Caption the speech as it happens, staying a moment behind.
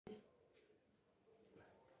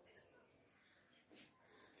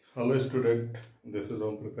Hello student, this is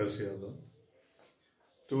Omprakash Yadav.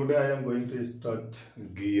 Today I am going to start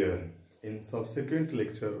gear. In subsequent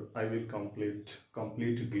lecture I will complete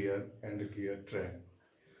gear and gear train.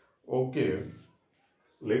 Okay,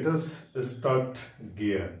 let us start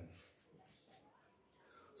gear.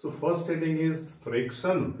 So first heading is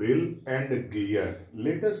friction wheel and gear.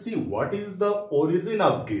 Let us see what is the origin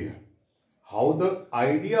of gear, how the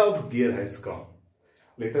idea of gear has come.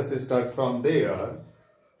 Let us start from there.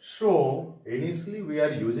 So initially we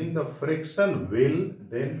are using the friction wheel,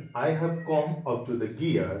 then I have come up to the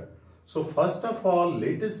gear. So first of all,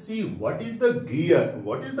 let us see what is the gear,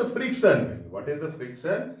 what is the friction wheel, what is the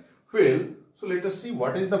friction wheel. So let us see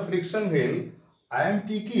what is the friction wheel. I am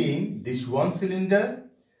taking this one cylinder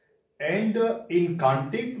and in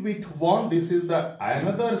contact with one, this is the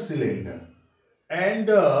another cylinder, and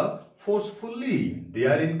forcefully they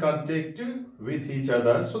are in contact with each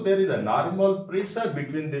other. So there is a normal pressure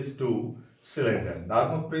between these two cylinders.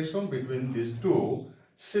 Normal pressure between these two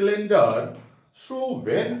cylinders. So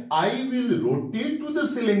when I will rotate to the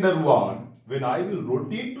cylinder 1,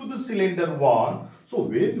 so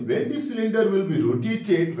when this cylinder will be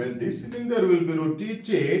rotated,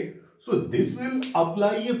 so this will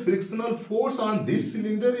apply a frictional force on this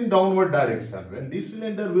cylinder in downward direction. When this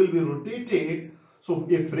cylinder will be rotated, so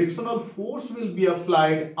a frictional force will be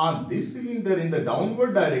applied on this cylinder in the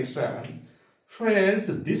downward direction. Friends,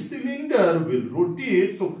 this cylinder will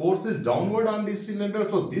rotate, so force is downward on this cylinder.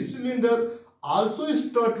 So this cylinder also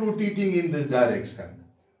start rotating in this direction.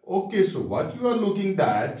 Okay, so what you are looking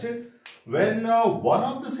at, when one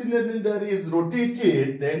of the cylinder is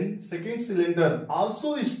rotated, then second cylinder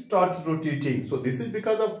also starts rotating. So this is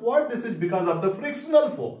because of what? This is because of the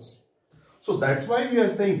frictional force. So that's why we are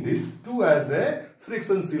saying this too as a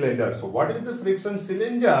friction cylinder. So what is the friction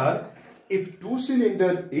cylinder? If two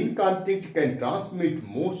cylinders in contact can transmit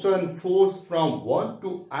motion force from one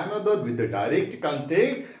to another with the direct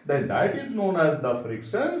contact, then that is known as the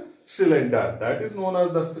friction cylinder.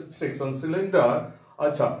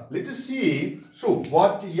 Acha, let us see. So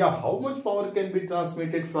how much power can be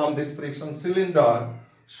transmitted from this friction cylinder?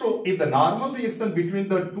 So if the normal reaction between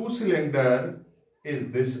the two cylinders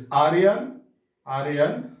is this Rn,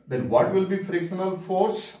 then what will be frictional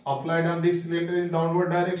force applied on this cylinder in downward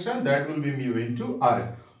direction? That will be mu into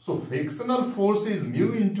Rn. So frictional force is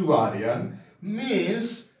mu into Rn,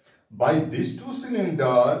 means by these two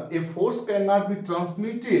cylinders a force cannot be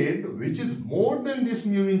transmitted which is more than this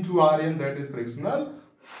mu into Rn, that is frictional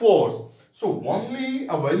force. So only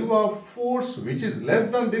a value of force which is less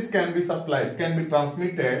than this can be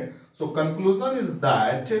transmitted. So conclusion is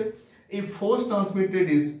that if force transmitted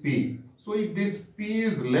is P, so if this P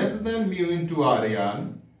is less than mu into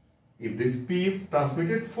Rn, if this P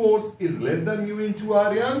transmitted force is less than mu into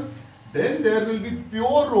Rn, then there will be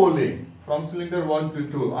pure rolling from cylinder 1 to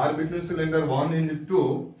 2 or between cylinder 1 and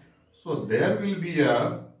 2. So there will be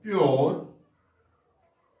a pure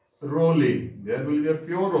rolling.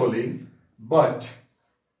 But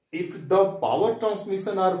if the power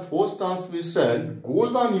transmission or force transmission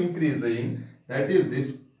goes on increasing, that is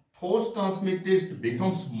this force transmitted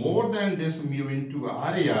becomes more than this mu into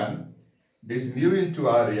Rn, then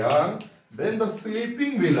the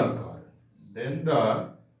slipping will occur. Then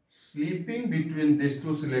the slipping between these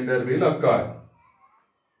two cylinders will occur.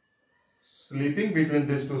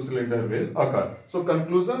 So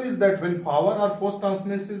conclusion is that when power or force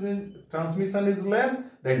transmission is less,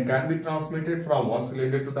 then can be transmitted from one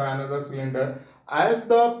cylinder to the another cylinder. As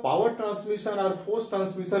the power transmission or force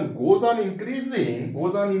transmission goes on increasing,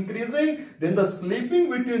 then the slipping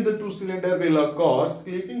between the two cylinders will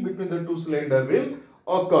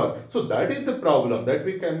occur. So that is the problem, that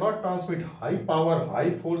we cannot transmit high power,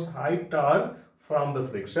 high force, high torque from the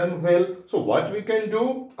friction wheel. So what we can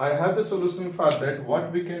do, I have the solution for that.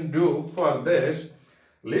 What we can do for this,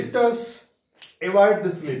 let us avoid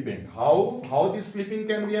the slipping. How this slipping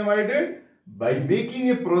can be avoided? By making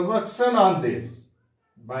a projection on this.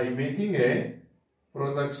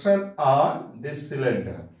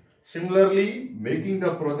 Cylinder. Similarly, making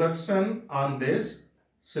the projection on this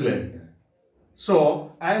cylinder.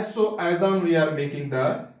 So as on we are making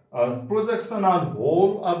the projection on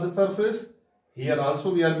whole of the surface. Here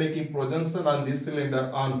also we are making projection on this cylinder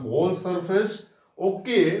on whole surface.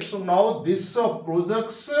 Okay, so now this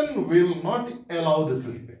projection will not allow the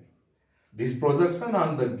slipping. This projection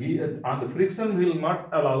on the friction will not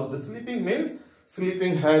allow the slipping, means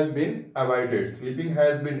slipping has been avoided.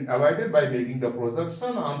 By making the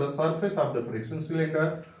projection on the surface of the friction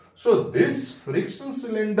cylinder. So this friction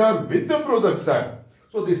cylinder with the projection.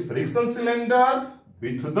 So this friction cylinder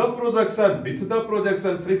with the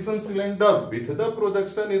projection, friction cylinder with the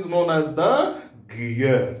projection is known as the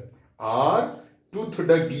gear, or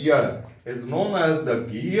toothed gear is known as the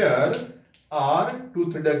gear or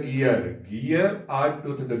toothed gear or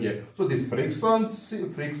toothed gear. So this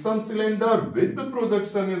friction cylinder with the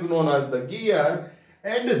projection is known as the gear,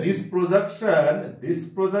 and this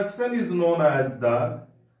projection is known as the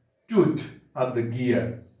tooth of the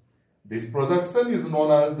gear. This projection is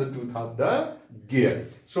known as the tooth of the gear.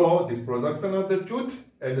 So this projection of the tooth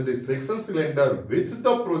and this friction cylinder with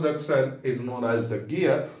the projection is known as the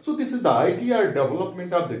gear. So this is the idea or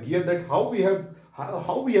development of the gear, that how we have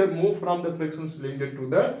moved from the friction cylinder to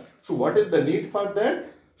the. So what is the need for that?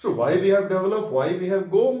 So why we have developed, why we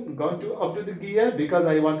have gone to up to the gear? Because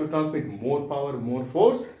I want to transmit more power, more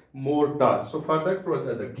force, more torque. So for that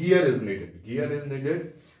the gear is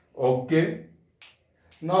needed. Okay.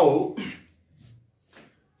 Now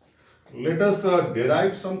let us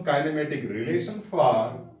derive some kinematic relation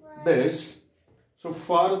for this. So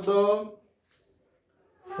for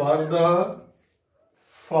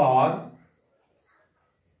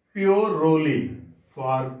pure rolling,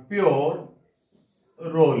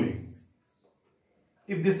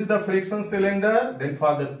 if this is the friction cylinder, then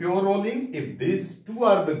for the pure rolling, if these two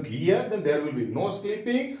are the gear, then there will be no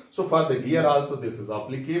slipping. So for the gear also this is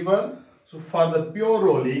applicable. So for the pure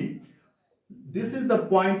rolling, this is the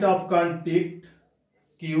point of contact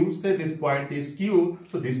Q. Say this point is Q.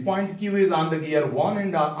 So this point Q is on the gear 1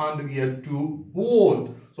 and on the gear 2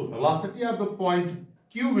 both. So velocity of the point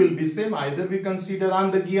Q will be same. Either we consider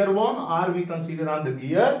on the gear 1 or we consider on the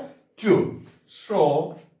gear 2.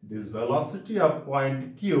 So this velocity of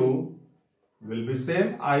point Q will be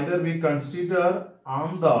same. Either we consider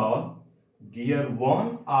on the gear 1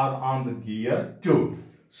 or on the gear 2.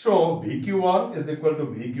 So VQ1 is equal to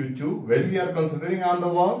VQ2 when we are considering on the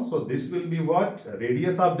 1. So this will be what?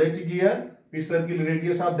 Radius of that gear, P circle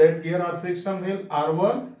radius of that gear or friction wheel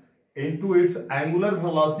R1 into its angular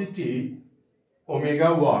velocity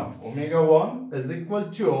omega 1. Omega 1 is equal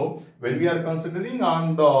to, when we are considering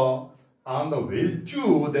on the wheel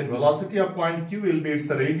 2, then velocity of point Q will be its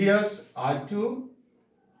radius R2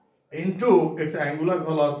 into its angular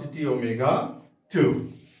velocity omega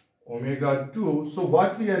 2. Omega 2. So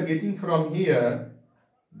what we are getting from here,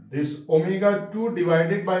 this omega 2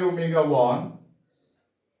 divided by omega 1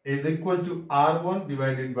 is equal to R1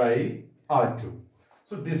 divided by R2.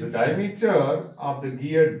 So this diameter of the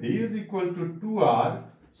gear D is equal to 2R.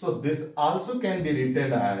 So this also can be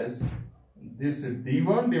written as this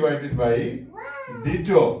D1 divided by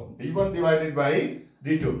D2. D1 divided by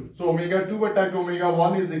D2. So omega 2 bata ke omega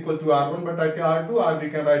 1 is equal to R1 bata ke R2, or we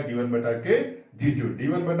can write D1 bata ke D2.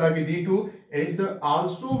 D1 bata ke D2, and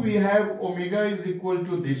also we have omega is equal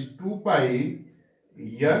to this 2 pi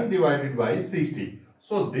n divided by 60.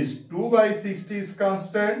 So this 2 by 60 is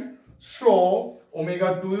constant. So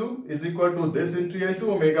omega 2 is equal to this into n2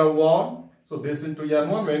 omega 1. So this into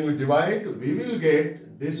n1. When we divide, we will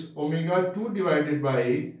get this omega 2 divided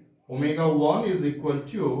by omega 1 is equal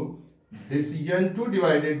to this n2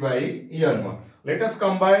 divided by n1. Let us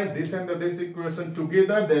combine this and this equation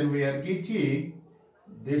together. Then we are getting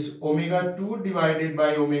this omega 2 divided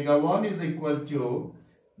by omega 1 is equal to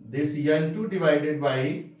this n2 divided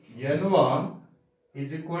by n1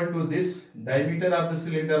 is equal to this diameter of the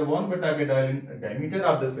cylinder 1 but again diameter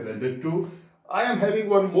of the cylinder 2. I am having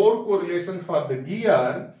one more correlation for the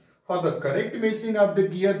gear. For the correct meshing of the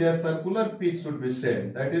gear, their circular pitch should be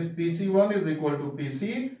same. That is PC1 is equal to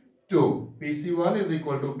PC2. PC1 is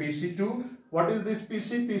equal to PC2. What is this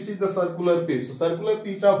PC? PC is the circular pitch. So circular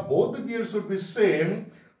pitch of both the gears should be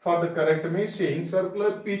same for the correct meshing.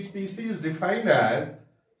 Circular pitch PC is defined as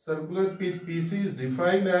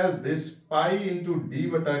this pi into d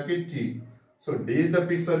bata ke t. So d is the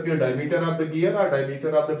pitch circle diameter of the gear or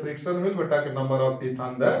diameter of the friction wheel bata ke number of teeth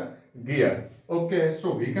on the gear. Okay,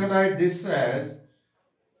 so we can write this as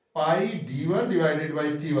pi d1 divided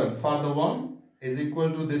by t1 for the 1 is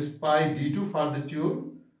equal to this pi d2 for the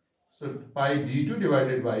 2. So pi d2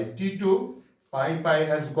 divided by t2. Pi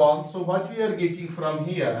has gone. So what we are getting from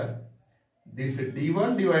here, this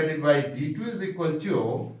d1 divided by d2 is equal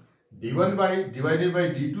to d1 divided by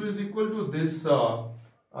d2 is equal to this this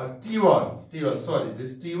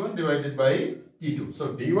t1 divided by t2.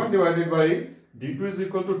 So d1 divided by d2 is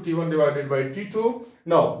equal to t1 divided by t2.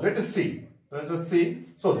 Now let us see.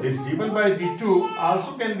 So this d1 by d2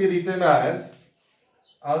 also can be written as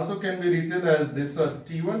this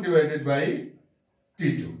t1 divided by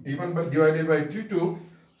t2. T1 divided by t2.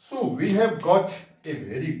 So we have got a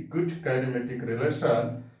very good kinematic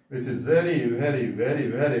relation, which is very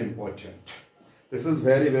important. This is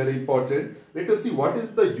very, very important. Let us see what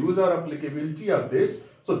is the use or applicability of this.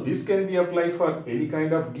 So this can be applied for any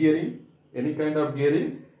kind of gearing,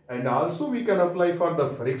 and also we can apply for the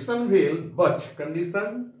friction wheel, but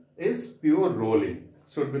condition is pure rolling.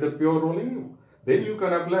 Should be the pure rolling, then you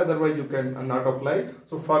can apply, otherwise you can not apply.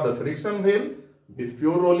 So for the friction wheel with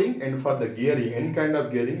pure rolling, and for the gearing, any kind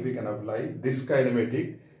of gearing, we can apply this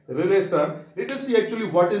kinematic relation. Let us see actually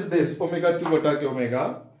what is this omega 2 bata ke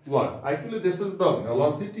omega 1. Actually this is the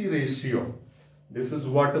velocity ratio. This is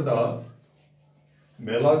what the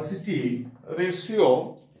velocity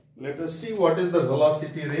ratio. Let us see what is the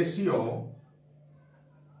velocity ratio.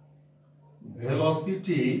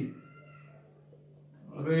 Velocity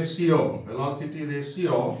ratio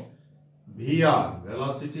VR.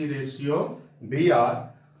 Velocity ratio VR.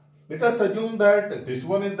 Let us assume that this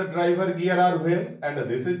one is the driver, gear or wheel, and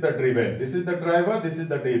this is the driven. This is the driver, this is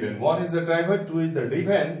the driven. One is the driver, two is the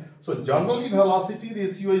driven. So generally velocity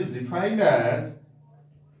ratio is defined as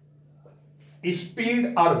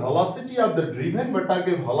speed or velocity of the driven bata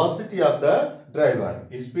ke velocity of the driver.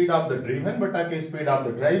 Speed of the driven bata ke speed of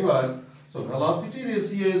the driver. So velocity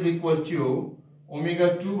ratio is equal to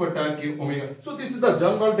omega 2 bata ke omega. So this is the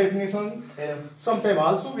general definition. Sometime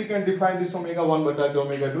also we can define this omega 1 bata ke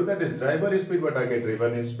omega 2, that is driver speed bata ke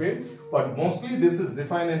driven speed. But mostly this is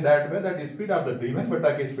defined in that way, that is speed of the driven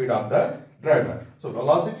bata ke speed of the driver. So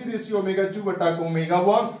velocity ratio omega 2 bata ke omega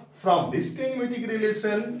 1. From this kinematic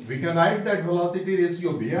relation, we can write that velocity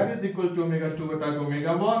ratio VR is equal to omega 2 bata ke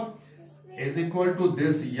omega 1 is equal to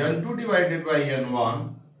this n2 divided by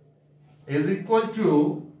n1 is equal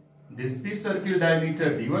to this piece circle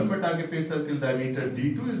diameter d1 bata ke piece circle diameter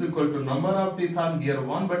d2 is equal to number of teeth on gear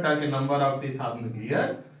 1 bata ke number of teeth on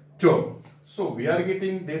gear 2. So we are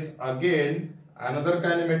getting this again, another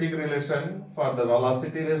kinematic relation for the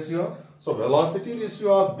velocity ratio. So velocity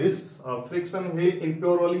ratio of this friction wheel in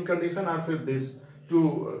pure rolling condition after this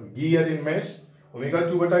two gear in mesh, omega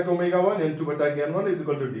 2 bata ke omega 1 and 2 bata ke n1 is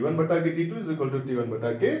equal to d1 bata ke d2 is equal to t1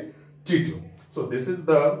 bata ke t2. So this is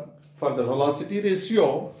the for the velocity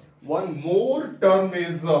ratio. One more term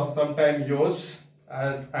is sometimes used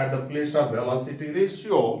at the place of velocity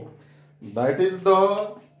ratio, that is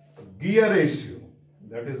the gear ratio.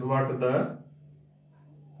 That is what the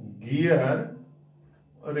gear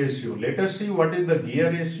ratio. Let us see what is the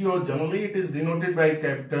gear ratio. Generally it is denoted by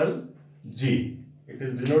capital G. It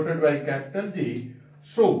is denoted by capital G.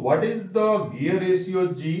 So what is the gear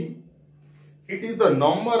ratio G? It is the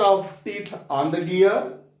number of teeth on the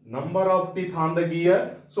gear. Number of teeth on the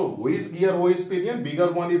gear. So who is gear, who is pinion?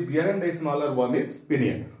 Bigger one is gear and the smaller one is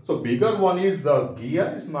pinion. So bigger one is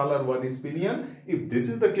gear, smaller one is pinion. If this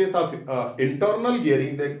is the case of internal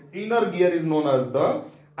gearing, then inner gear is known as the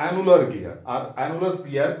annular gear or annular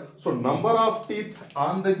gear. So number of teeth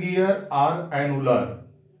on the gear are annular.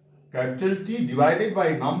 Capital T divided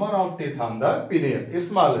by number of teeth on the pinion,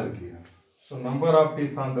 smaller gear. So number of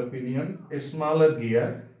teeth on the pinion, smaller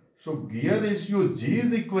gear. So gear ratio G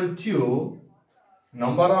is equal to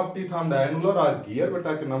number of teeth on the annular or gear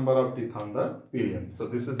bata number of teeth on the pinion. So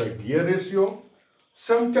this is the gear ratio.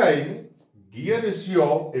 Sometimes gear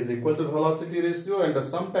ratio is equal to velocity ratio, and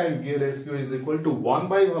sometimes gear ratio is equal to 1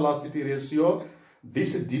 by velocity ratio.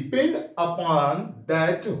 This depends upon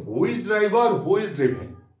that who is driver, who is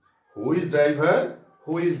driven. Who is driver,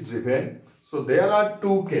 who is driven. So there are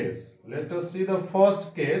two cases. Let us see the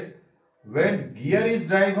first case. When gear is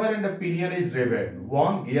driver and the pinion is driven.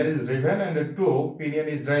 One, gear is driven, and two, pinion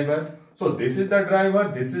is driver. So this is the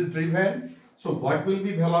driver, this is driven. So what will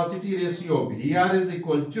be velocity ratio? VR is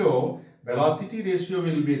equal to, velocity ratio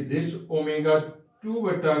will be this omega 2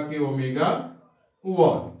 bata ke omega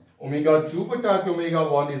 1. Omega 2 bata ke omega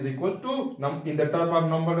 1 is equal to, in the term of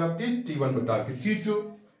number of teeth, T1 bata ke T2.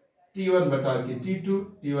 T1 bata ke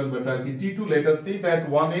T2, T1 bata ke T2. Let us see that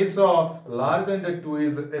one is large and 2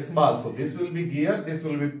 is small. So this will be gear, this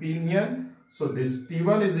will be pinion. So this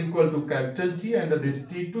T1 is equal to capital T and this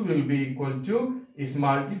T2 will be equal to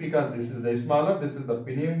small t, because this is the smaller, this is the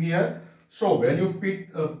pinion gear. So when you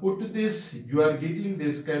put this, you are getting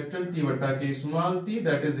this capital T bata ke small t,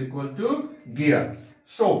 that is equal to gear.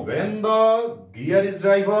 So when the gear is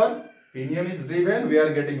driver, pinion is driven, we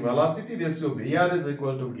are getting velocity ratio VR is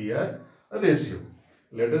equal to gear ratio.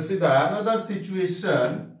 Let us see the another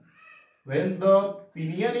situation when the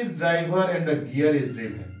pinion is driver and the gear is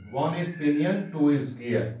driven. One is pinion, two is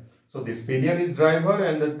gear. So this pinion is driver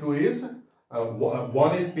and the two is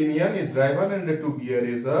one is pinion is driver and the two gear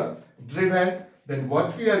is driven. Then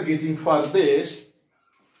what we are getting for this?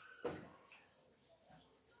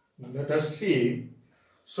 Let us see.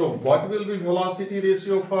 So what will be velocity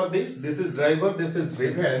ratio for this? This is driver, this is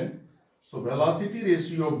driven. So velocity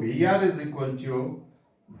ratio VR is equal to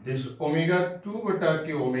this omega 2 beta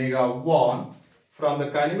k omega 1. From the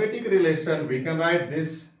kinematic relation, we can write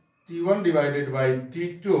this T1 divided by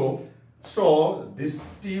T2. So this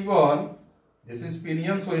T1, this is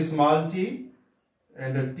pinion, so small t,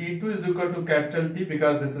 and T2 is equal to capital T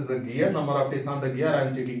because this is the gear, number of teeth on the gear, I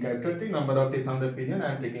am taking capital T, number of teeth on the pinion,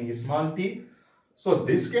 I am taking small t. So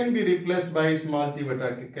this can be replaced by small t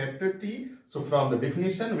beta capital T. So from the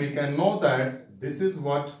definition, we can know that this is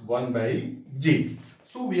what 1 by g.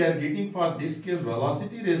 So we are getting for this case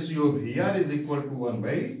velocity ratio VR is equal to 1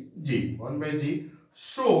 by g. 1 by g.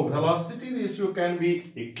 So velocity ratio can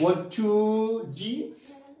be equal to g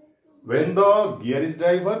when the gear is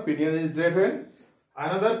driven, pinion is driven.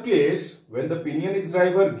 Another case, when the pinion is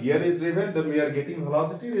driven, gear is driven, then we are getting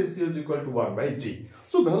velocity ratio is equal to 1 by g.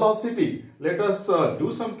 So velocity, let us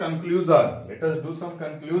do some conclusion. Let us do some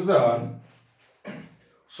conclusion.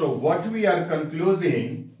 So what we are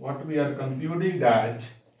concluding that,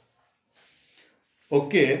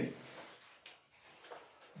 okay,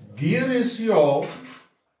 gear ratio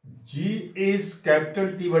G is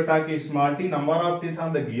capital T beta k small t, number of teeth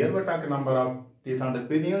on the gear beta k number of teeth on the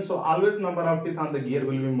pinion. So always number of teeth on the gear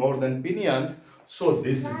will be more than pinion. So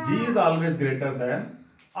this G is always greater than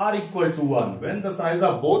or equal to 1. When the size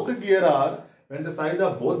of both the gear are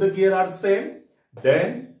same,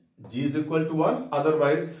 then G is equal to 1.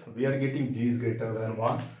 Otherwise, we are getting G is greater than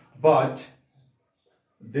 1. But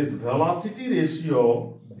this velocity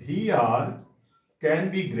ratio VR can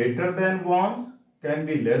be greater than 1, can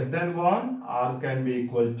be less than 1, or can be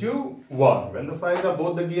equal to 1. When the size of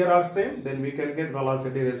both the gear are same, then we can get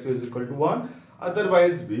velocity ratio is equal to 1.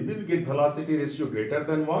 Otherwise, we will get velocity ratio greater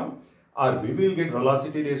than 1, or we will get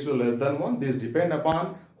velocity ratio less than 1. This depend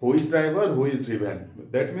upon who is driver, who is driven.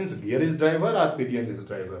 That means gear is driver or pinion is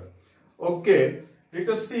driver. Okay, let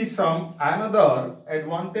us see some another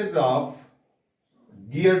advantage of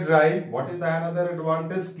gear drive. What is the another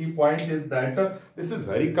advantage? Key point is that this is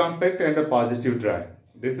very compact and a positive drive.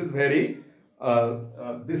 This is very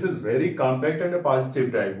compact and a positive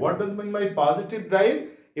drive. What does mean by positive drive?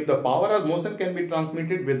 If the power or motion can be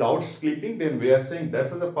transmitted without slipping, then we are saying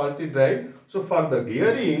this is a positive drive. So for the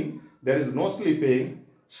gearing, there is no slipping.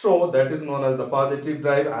 So that is known as the positive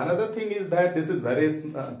drive. Another thing is that this is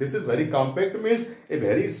very compact, means a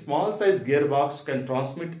very small size gearbox can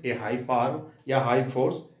transmit a high power, a high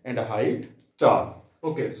force and a high torque.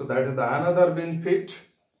 Okay, so that is the another benefit.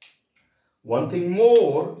 One thing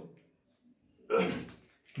more,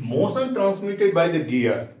 motion transmitted by the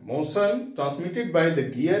gear. Motion transmitted by the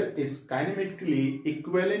gear is kinematically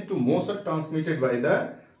equivalent to motion transmitted by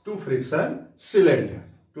the two friction cylinder.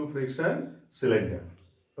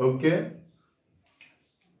 Okay.